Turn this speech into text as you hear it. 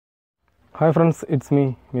Hi friends, it's me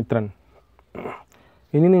മിത്രൻ.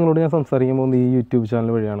 ഇനി നിങ്ങളോട് ഞാൻ സംസാരിക്കാൻ പോകുന്നത് ഈ യൂട്യൂബ് ചാനൽ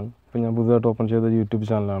വഴിയാണ്. ഇപ്പോൾ ഞാൻ പുതുതായിട്ട് ഓപ്പൺ ചെയ്ത യൂട്യൂബ്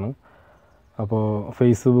ചാനലാണ്. അപ്പോൾ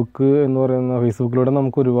ഫേസ്ബുക്കിലൂടെ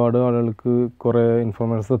നമുക്ക് ഒരുപാട് ആളുകൾക്ക് കുറേ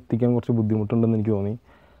ഇൻഫർമേഷൻസ് എത്തിക്കാൻ കുറച്ച് ബുദ്ധിമുട്ടുണ്ടെന്ന് എനിക്ക് തോന്നി.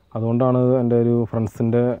 അതുകൊണ്ടാണ് എൻ്റെ ഒരു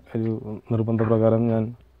ഫ്രണ്ട്സിൻ്റെ ഒരു നിർബന്ധപ്രകാരം ഞാൻ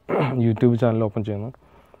യൂട്യൂബ് ചാനൽ ഓപ്പൺ ചെയ്യുന്നത്.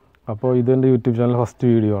 അപ്പോൾ ഇതെൻ്റെ യൂട്യൂബ് ചാനൽ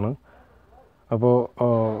ഫസ്റ്റ് വീഡിയോ ആണ്. അപ്പോൾ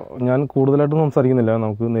ഞാൻ കൂടുതലായിട്ടും സംസാരിക്കുന്നില്ല,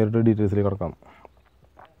 നമുക്ക് നേരിട്ട് ഡീറ്റെയിൽസിലേക്ക് കിടക്കാം.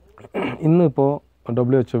 ഇന്നിപ്പോൾ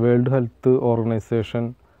WHO വേൾഡ് ഹെൽത്ത് ഓർഗനൈസേഷൻ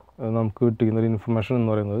നമുക്ക് കിട്ടിയിരിക്കുന്നൊരു ഇൻഫർമേഷൻ എന്ന്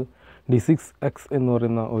പറയുന്നത് D6X എന്ന്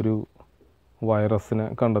പറയുന്ന ഒരു വൈറസിനെ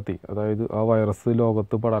കണ്ടെത്തി. അതായത് ആ വൈറസ്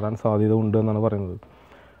ലോകത്ത് പടരാൻ സാധ്യത ഉണ്ട് എന്നാണ് പറയുന്നത്.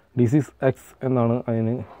 D6X എന്നാണ്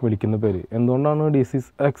അതിന് വിളിക്കുന്ന പേര്. എന്തുകൊണ്ടാണ്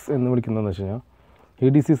D6X എന്ന് വിളിക്കുന്നതെന്ന് വെച്ച് കഴിഞ്ഞാൽ,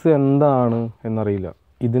 ഈ ഡിസീസ് എന്താണ് എന്നറിയില്ല,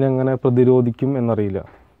 ഇതിനെങ്ങനെ പ്രതിരോധിക്കും എന്നറിയില്ല,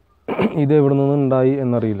 ഇത് എവിടെ നിന്നുണ്ടായി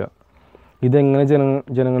എന്നറിയില്ല, ഇതെങ്ങനെ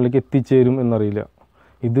ജനങ്ങളിലേക്ക് എത്തിച്ചേരും എന്നറിയില്ല,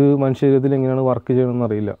 ഇത് മനുഷ്യശരീരത്തിൽ എങ്ങനെയാണ് വർക്ക്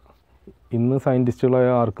ചെയ്യണമെന്നറിയില്ല. ഇന്ന് സയൻറ്റിസ്റ്റുകളായ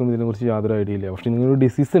ആർക്കും ഇതിനെക്കുറിച്ച് യാതൊരു ഐഡിയ ഇല്ല. പക്ഷേ ഇങ്ങനൊരു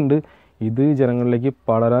ഡിസീസ് ഉണ്ട്, ഇത് ജനങ്ങളിലേക്ക്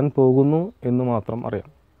പടരാൻ പോകുന്നു എന്ന് മാത്രം അറിയാം.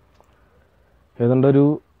 ഏതാണ്ട് ഒരു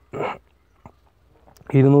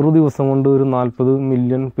 200 ദിവസം കൊണ്ട് ഒരു 40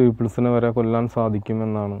 മില്യൺ പീപ്പിൾസിനെ വരെ കൊല്ലാൻ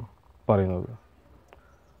സാധിക്കുമെന്നാണ് പറയുന്നത്.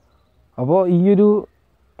 അപ്പോൾ ഈ ഒരു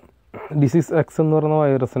D6X എന്ന് പറയുന്ന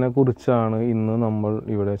വൈറസിനെ കുറിച്ചാണ് ഇന്ന് നമ്മൾ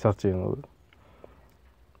ഇവിടെ ചർച്ച ചെയ്യുന്നത്.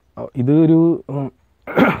 ഇതൊരു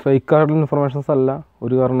ഫേക്കായിട്ടുള്ള ഇൻഫർമേഷൻസ് അല്ല,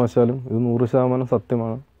 ഒരു കാരണവശാലും. ഇത് 100%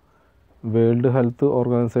 സത്യമാണ്. വേൾഡ് ഹെൽത്ത്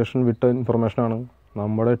ഓർഗനൈസേഷൻ വിട്ട ഇൻഫർമേഷനാണ്.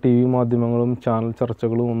 നമ്മുടെ TV മാധ്യമങ്ങളും ചാനൽ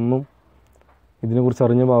ചർച്ചകളും ഒന്നും ഇതിനെക്കുറിച്ച്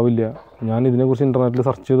അറിഞ്ഞ ഭാവില്ല. ഞാൻ ഇതിനെക്കുറിച്ച് ഇൻ്റർനെറ്റിൽ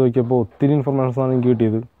സെർച്ച് ചെയ്ത് നോക്കിയപ്പോൾ ഒത്തിരി ഇൻഫർമേഷൻസാണ് എനിക്ക്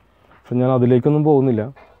കിട്ടിയത്. പക്ഷെ ഞാൻ അതിലേക്കൊന്നും പോകുന്നില്ല.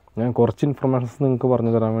 ഞാൻ കുറച്ച് ഇൻഫർമേഷൻസ് നിങ്ങൾക്ക്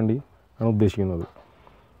പറഞ്ഞു തരാൻ വേണ്ടി ആണ് ഉദ്ദേശിക്കുന്നത്.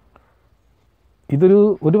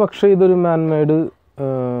 ഒരു പക്ഷേ ഇതൊരു മാൻമെയ്ഡ്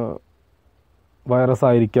വൈറസ്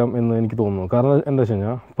ആയിരിക്കാം എന്ന് എനിക്ക് തോന്നുന്നു. കാരണം എന്താ വെച്ച്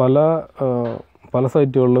കഴിഞ്ഞാൽ, പല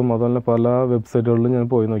സൈറ്റുകളിലും അതുപോലെ പല വെബ്സൈറ്റുകളിലും ഞാൻ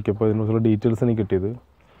പോയി നോക്കിയപ്പോൾ ഇതിനെക്കുറിച്ചുള്ള ഡീറ്റെയിൽസ് എനിക്ക് കിട്ടിയത്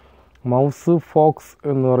മൗസ് ഫോക്സ്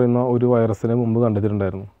എന്ന് പറയുന്ന ഒരു വൈറസിനെ മുമ്പ്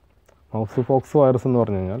കണ്ടെത്തിയിട്ടുണ്ടായിരുന്നു. മൗസ് ഫോക്സ് വൈറസ് എന്ന്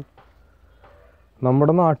പറഞ്ഞു കഴിഞ്ഞാൽ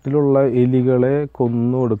നമ്മുടെ നാട്ടിലുള്ള എലികളെ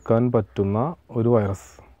കൊന്നൊടുക്കാൻ പറ്റുന്ന ഒരു വൈറസ്,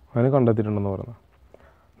 അതിനെ കണ്ടെത്തിയിട്ടുണ്ടെന്ന് പറയുന്നത്.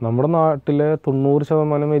 നമ്മുടെ നാട്ടിലെ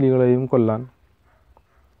 90% എലികളെയും കൊല്ലാൻ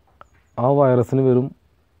ആ വൈറസിന് വെറും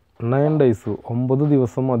 9 days 9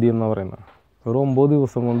 ദിവസം മതി എന്നാണ് പറയുന്നത്. വെറും 9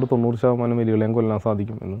 ദിവസം കൊണ്ട് 90% എലികളെയും കൊല്ലാൻ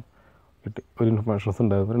സാധിക്കും എന്ന് കിട്ടി ഒരു ഇൻഫർമേഷൻസ്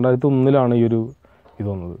ഉണ്ടായിരുന്നു. 2001 ഇത്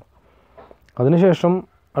വന്നത്. അതിനുശേഷം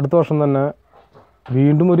അടുത്ത വർഷം തന്നെ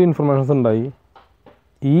വീണ്ടും ഒരു ഇൻഫർമേഷൻസ് ഉണ്ടായി.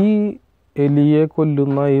 ഈ എലിയെ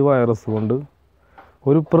കൊല്ലുന്ന ഈ വൈറസ് കൊണ്ട്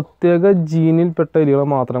ഒരു പ്രത്യേക ജീനിൽപ്പെട്ട എലികളെ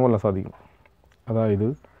മാത്രം കൊല്ലാൻ സാധിക്കും. അതായത്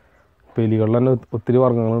ഇപ്പോൾ എലികളിൽ തന്നെ ഒത്തിരി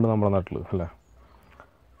വർഗ്ഗങ്ങളുണ്ട് നമ്മുടെ നാട്ടിൽ അല്ലേ.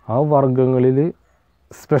 ആ വർഗ്ഗങ്ങളിൽ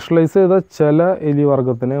സ്പെഷ്യലൈസ് ചെയ്ത ചില എലി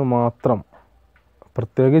വർഗ്ഗത്തിന് മാത്രം,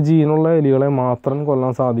 പ്രത്യേക ജീനുള്ള എലികളെ മാത്രം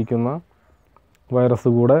കൊല്ലാൻ സാധിക്കുന്ന വൈറസ്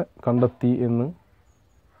കൂടെ കണ്ടെത്തി എന്ന്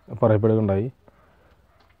പറയപ്പെടുകയുണ്ടായി.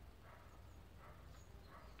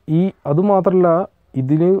 അതുമാത്രമല്ല,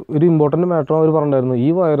 ഇതിന് ഒരു ഇമ്പോർട്ടൻ്റ് മാറ്റർ അവർ പറഞ്ഞിട്ടുണ്ടായിരുന്നു. ഈ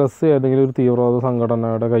വൈറസ് ഏതെങ്കിലും ഒരു തീവ്രവാദ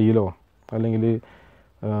സംഘടനയുടെ കയ്യിലോ അല്ലെങ്കിൽ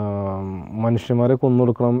മനുഷ്യന്മാരെ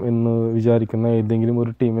കൊന്നൊടുക്കണം എന്ന് വിചാരിക്കുന്ന ഏതെങ്കിലും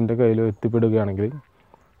ഒരു ടീമിൻ്റെ കയ്യിലോ എത്തിപ്പെടുകയാണെങ്കിൽ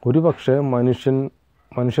ഒരു പക്ഷേ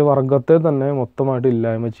മനുഷ്യവർഗത്തെ തന്നെ മൊത്തമായിട്ട്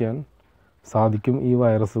ഇല്ലായ്മ ചെയ്യാൻ സാധിക്കും ഈ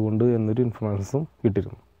വൈറസ് കൊണ്ട് എന്നൊരു ഇൻഫർമേഷൻസും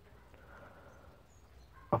കിട്ടിയിരുന്നു.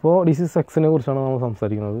 അപ്പോൾ D6Xനെ കുറിച്ചാണ് നമ്മൾ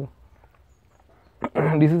സംസാരിക്കുന്നത്.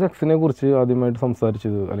 D6Xനെ കുറിച്ച് ആദ്യമായിട്ട്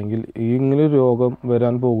സംസാരിച്ചത്, അല്ലെങ്കിൽ ഇങ്ങനൊരു രോഗം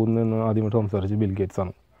വരാൻ പോകുന്നു എന്ന് ആദ്യമായിട്ട് സംസാരിച്ചത് BillGates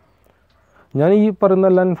ആണ്. ഞാൻ ഈ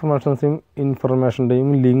പറയുന്ന എല്ലാ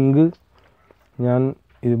ഇൻഫർമേഷൻ്റെയും ലിങ്ക് ഞാൻ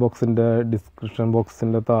ഈ ഡിസ്ക്രിപ്ഷൻ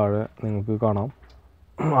ബോക്സിൻ്റെ താഴെ നിങ്ങൾക്ക് കാണാം.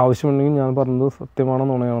 ആവശ്യമുണ്ടെങ്കിൽ ഞാൻ പറഞ്ഞത് സത്യമാണോ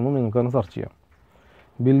നുണയാണെന്ന് നിങ്ങൾക്ക് തന്നെ സെർച്ച് ചെയ്യാം.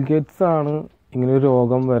 ബിൽഗേറ്റ്സ് ആണ് ഇങ്ങനൊരു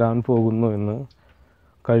രോഗം വരാൻ പോകുന്നു എന്ന്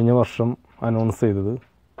കഴിഞ്ഞ വർഷം അനൗൺസ് ചെയ്തത്.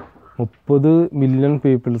 30 മില്യൺ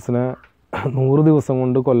പീപ്പിൾസിനെ 100 ദിവസം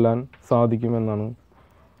കൊണ്ട് കൊല്ലാൻ സാധിക്കുമെന്നാണ്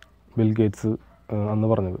ബിൽഗേറ്റ്സ് അന്ന്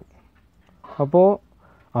പറഞ്ഞത്. അപ്പോൾ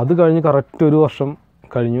അത് കഴിഞ്ഞ് കറക്റ്റ് ഒരു വർഷം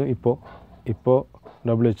കഴിഞ്ഞു. ഇപ്പോൾ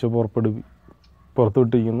WHO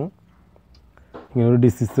പുറത്തുവിട്ടിരിക്കുന്നു ഇങ്ങനൊരു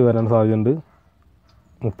ഡിസീസ് വരാൻ സാധ്യതയുണ്ട്,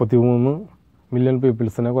 33 മില്യൺ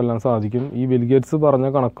പീപ്പിൾസിനെ കൊല്ലാൻ സാധിക്കും. ഈ ബിൽഗേറ്റ്സ് പറഞ്ഞ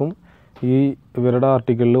കണക്കും ഇവരുടെ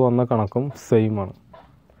ആർട്ടിക്കിളിൽ വന്ന കണക്കും സെയിം ആണ്.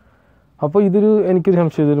 അപ്പോൾ എനിക്കൊരു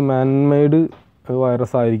സംശയം, ഇതൊരു മാൻമെയ്ഡ്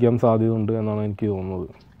വൈറസ് ആയിരിക്കാൻ സാധ്യതയുണ്ട് എന്നാണ് എനിക്ക് തോന്നുന്നത്.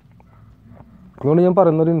 അതുകൊണ്ട് ഞാൻ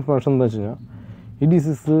പറയുന്നൊരു ഇൻഫർമേഷൻ എന്താ വെച്ച് കഴിഞ്ഞാൽ, ഈ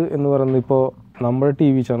ഡിസീസ് എന്ന് പറയുന്നത് ഇപ്പോൾ നമ്മുടെ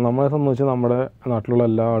TV ചാനൽ, നമ്മളെ സംബന്ധിച്ച് നമ്മുടെ നാട്ടിലുള്ള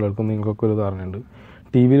എല്ലാ ആളുകൾക്കും നിങ്ങൾക്കൊക്കെ ഒരു ധാരണയുണ്ട്.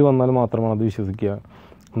 TV വന്നാൽ മാത്രമാണ് അത് വിശ്വസിക്കുക,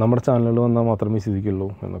 നമ്മുടെ ചാനലുകളിൽ വന്നാൽ മാത്രമേ വിശ്വസിക്കുള്ളൂ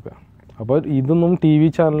എന്നൊക്കെ. അപ്പോൾ ഇതൊന്നും TV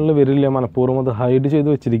ചാനലിൽ വരില്ല, മനഃപൂർവ്വം അത് ഹൈഡ് ചെയ്ത്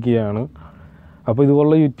വെച്ചിരിക്കുകയാണ്. അപ്പോൾ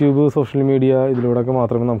ഇതുപോലുള്ള യൂട്യൂബ്, സോഷ്യൽ മീഡിയ ഇതിലൂടെയൊക്കെ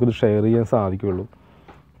മാത്രമേ നമുക്കിത് ഷെയർ ചെയ്യാൻ സാധിക്കുകയുള്ളൂ.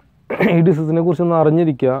 ഈ ഡിസീസിനെ കുറിച്ചൊന്ന്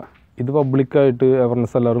അറിഞ്ഞിരിക്കുക, ഇത് പബ്ലിക്കായിട്ട്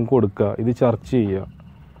അവയർനെസ് എല്ലാവരും കൊടുക്കുക, ഇത് ചർച്ച ചെയ്യുക.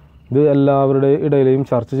 ഇത് എല്ലാവരുടെ ഇടയിലെയും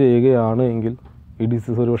ചർച്ച ചെയ്യുകയാണ് എങ്കിൽ ഈ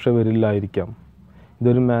ഡിസീസ് ഒരുപക്ഷെ വരില്ലായിരിക്കാം.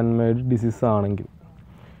 ഇതൊരു മാൻമെയ്ഡ് ഡിസീസ് ആണെങ്കിൽ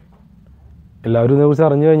എല്ലാവരും ഇതിനെക്കുറിച്ച്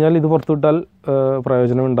അറിഞ്ഞു കഴിഞ്ഞാൽ ഇത് പുറത്തുവിട്ടാൽ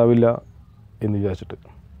പ്രയോജനം ഉണ്ടാവില്ല എന്ന് വിചാരിച്ചിട്ട്.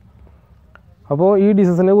 അപ്പോൾ ഈ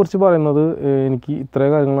ഡിസീസിനെ കുറിച്ച് പറയുന്നത് എനിക്ക് ഇത്രേ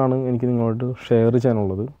കാര്യങ്ങളാണ് എനിക്ക് നിങ്ങളോട് ഷെയർ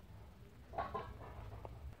ചെയ്യാനുള്ളത്.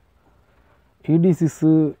 ഈ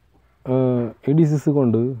ഡിസീസ്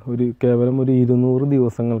കൊണ്ട് കേവലം ഒരു 200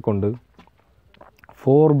 ദിവസങ്ങൾ കൊണ്ട്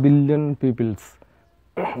 4 ബില്യൺ പീപ്പിൾസ്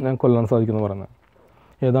ഞാൻ കൊല്ലാൻ സാധിക്കുമെന്ന് പറയുന്നത്.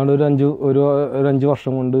 ഏതാണ്ട് ഒരു 5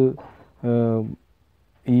 വർഷം കൊണ്ട്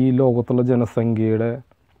ഈ ലോകത്തുള്ള ജനസംഖ്യയുടെ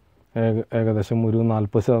ഏകദേശം ഒരു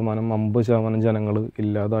 40%-50% ജനങ്ങൾ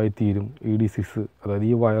ഇല്ലാതായി തീരും ഈ ഡിസീസ്, അതായത്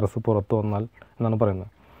ഈ വൈറസ് പുറത്ത് വന്നാൽ എന്നാണ് പറയുന്നത്.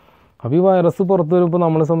 അപ്പോൾ ഈ വൈറസ് പുറത്ത് വരുമ്പോൾ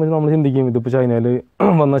നമ്മളെ സംബന്ധിച്ച് നമ്മൾ ചിന്തിക്കും, ഇതിപ്പോൾ ചൈനയിൽ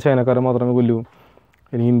വന്ന ചൈനക്കാരെ മാത്രമേ കൊല്ലൂ,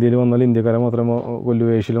 ഇനി ഇന്ത്യയിൽ വന്നാൽ ഇന്ത്യക്കാരെ മാത്രമേ കൊല്ലൂ,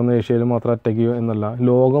 ഏഷ്യയിൽ വന്നാൽ ഏഷ്യയിൽ മാത്രം അറ്റാക്ക് ചെയ്യൂ എന്നല്ല,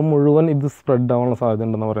 ലോകം മുഴുവൻ ഇത് സ്പ്രെഡ് ആവാനുള്ള സാധ്യത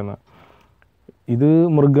ഉണ്ടെന്ന് പറയുന്നത്. ഇത്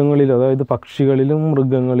മൃഗങ്ങളിൽ, അതായത് പക്ഷികളിലും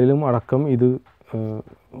മൃഗങ്ങളിലും അടക്കം ഇത്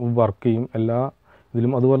വർക്ക് ചെയ്യും, എല്ലാ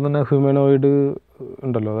ഇതിലും. അതുപോലെ തന്നെ ഹ്യൂമനോയിഡ്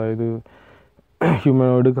ഉണ്ടല്ലോ, അതായത്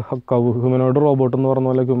ഹ്യൂമനോയിഡ് റോബോട്ട് എന്ന് പറഞ്ഞ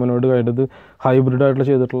പോലെ ഹ്യൂമനോയിഡ് കഴിഞ്ഞത് ഹൈബ്രിഡായിട്ടുള്ള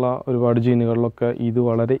ചെയ്തിട്ടുള്ള ഒരുപാട് ജീനുകളിലൊക്കെ ഇത്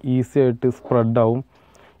വളരെ ഈസി ആയിട്ട് സ്പ്രെഡാവും.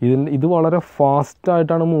 ഇത് വളരെ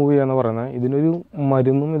ഫാസ്റ്റായിട്ടാണ് മൂവ് ചെയ്യുകയെന്ന് പറയുന്നത്. ഇതിനൊരു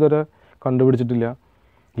മരുന്നും ഇതുവരെ കണ്ടുപിടിച്ചിട്ടില്ല.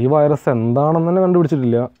 ഈ വൈറസ് എന്താണെന്ന് തന്നെ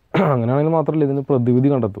കണ്ടുപിടിച്ചിട്ടില്ല. അങ്ങനെയാണെങ്കിൽ മാത്രമല്ല ഇതിന്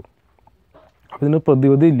പ്രതിവിധി കണ്ടെത്തും. അപ്പോൾ ഇതിന്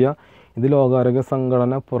പ്രതിവിധി ഇല്ല. ഇത് ലോകാരോഗ്യ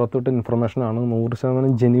സംഘടന പുറത്തുവിട്ട ഇൻഫർമേഷനാണ്,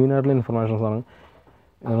 100% ജെന്യുവൻ ആയിട്ടുള്ള ഇൻഫർമേഷൻസാണ്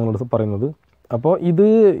ഞങ്ങളോട് പറയുന്നത്. അപ്പോൾ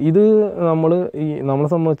ഇത് നമ്മളെ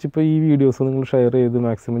സംബന്ധിച്ച് ഇപ്പോൾ ഈ വീഡിയോസ് നിങ്ങൾ ഷെയർ ചെയ്ത്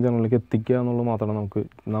മാക്സിമം ജനങ്ങളിലേക്ക് എത്തിക്കുക എന്നുള്ളത് മാത്രമാണ്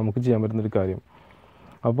നമുക്ക് ചെയ്യാൻ പറ്റുന്നൊരു കാര്യം.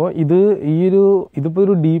 അപ്പോൾ ഇതിപ്പോൾ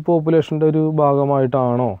ഒരു ഡീപോപ്പുലേഷൻ്റെ ഒരു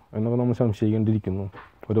ഭാഗമായിട്ടാണോ എന്നൊക്കെ നമ്മൾ സംശയിക്കേണ്ടിയിരിക്കുന്നു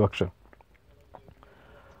ഒരു പക്ഷേ.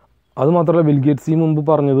 അതുമാത്രമല്ല, ബിൽഗേറ്റ്സ് ഈ മുമ്പ്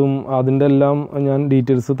പറഞ്ഞതും അതിൻ്റെ എല്ലാം ഞാൻ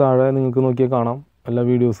ഡീറ്റെയിൽസ് താഴെ നിങ്ങൾക്ക് നോക്കിയാൽ കാണാം. എല്ലാ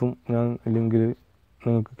വീഡിയോസും ഞാൻ ലിങ്കിൽ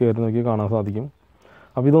നിങ്ങൾക്ക് കയറി നോക്കിയാൽ കാണാൻ സാധിക്കും.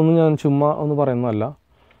 അപ്പോൾ ഇതൊന്നും ഞാൻ ചുമ്മാ ഒന്ന് പറയുന്നതല്ല.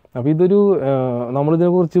 അപ്പോൾ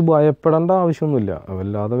നമ്മളിതിനെക്കുറിച്ച് ഭയപ്പെടേണ്ട ആവശ്യമൊന്നുമില്ല,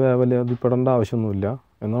 വല്ലാതെ വേവലാതിപ്പെടേണ്ട ആവശ്യമൊന്നുമില്ല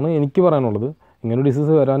എന്നാണ് എനിക്ക് പറയാനുള്ളത്. ഇങ്ങനെ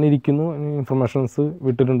ഡിസീസ് വരാനിരിക്കുന്നു, ഇൻഫർമേഷൻസ്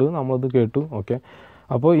വിട്ടിട്ടുണ്ട്, നമ്മളത് കേട്ടു, ഓക്കെ.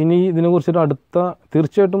 അപ്പോൾ ഇനി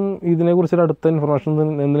തീർച്ചയായിട്ടും ഇതിനെക്കുറിച്ചൊരു അടുത്ത ഇൻഫർമേഷൻ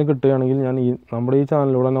എന്തെങ്കിലും കിട്ടുകയാണെങ്കിൽ ഞാൻ നമ്മുടെ ഈ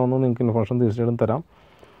ചാനലിലൂടെ തന്നെ വന്ന് നിങ്ങൾക്ക് ഇൻഫർമേഷൻ തീർച്ചയായിട്ടും തരാം.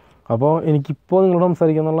 അപ്പോൾ എനിക്കിപ്പോൾ നിങ്ങളോട്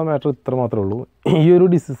സംസാരിക്കാനുള്ള മാറ്റർ ഇത്ര മാത്രമേ ഉള്ളൂ. ഈ ഒരു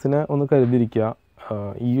ഡിസീസിനെ ഒന്ന് കരുതിയിരിക്കുക.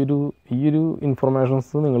 ഈ ഒരു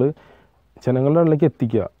ഇൻഫർമേഷൻസ് നിങ്ങൾ ജനങ്ങളുടെ ഇടയിലേക്ക്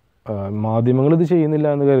എത്തിക്കുക. മാധ്യമങ്ങൾ ഇത് ചെയ്യുന്നില്ല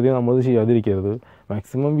എന്ന് കരുതി നമ്മളിത് ചെയ്യാതിരിക്കരുത്.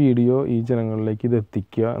 മാക്സിമം വീഡിയോ ഈ ജനങ്ങളിലേക്ക് ഇത്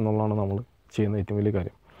എത്തിക്കുക എന്നുള്ളതാണ് നമ്മൾ ചെയ്യുന്ന ഏറ്റവും വലിയ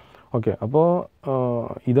കാര്യം. ഓക്കെ, അപ്പോൾ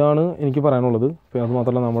ഇതാണ് എനിക്ക് പറയാനുള്ളത്.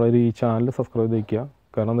 അതുമാത്രമല്ല, നമ്മുടെ ഈ ചാനൽ സബ്സ്ക്രൈബ് ചെയ്ത് വയ്ക്കുക.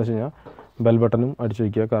 കാരണം എന്താ വെച്ച് കഴിഞ്ഞാൽ ബെൽ ബട്ടണും അടിച്ചു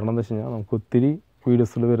വയ്ക്കുക. കാരണം എന്താ വെച്ച് കഴിഞ്ഞാൽ നമുക്ക് ഒത്തിരി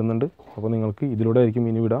വീഡിയോസിൽ വരുന്നുണ്ട്. അപ്പോൾ നിങ്ങൾക്ക് ഇതിലൂടെ ആയിരിക്കും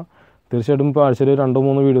ഇനി വിടുക. തീർച്ചയായിട്ടും ഇപ്പോൾ ആഴ്ചയിൽ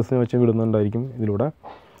 2-3 വീഡിയോസിന് വെച്ച് വിടുന്നുണ്ടായിരിക്കും ഇതിലൂടെ.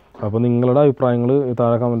 അപ്പോൾ നിങ്ങളുടെ അഭിപ്രായങ്ങൾ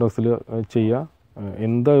താഴെ കമൻറ്റ് ബോക്സിൽ ചെയ്യുക.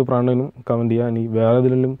 എന്ത് അഭിപ്രായമാണെങ്കിലും കമൻറ്റ് ചെയ്യുക. ഇനി വേറെ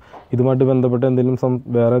ഏതെങ്കിലും ഇതുമായിട്ട് ബന്ധപ്പെട്ട്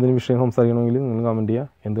വേറെ ഏതെങ്കിലും വിഷയം സംസാരിക്കണമെങ്കിൽ നിങ്ങൾ കമൻറ്റ്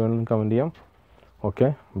ചെയ്യുക. എന്ത് വേണമെങ്കിലും കമൻറ്റ് ചെയ്യാം. Okay,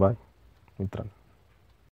 by. മിത്രൻ.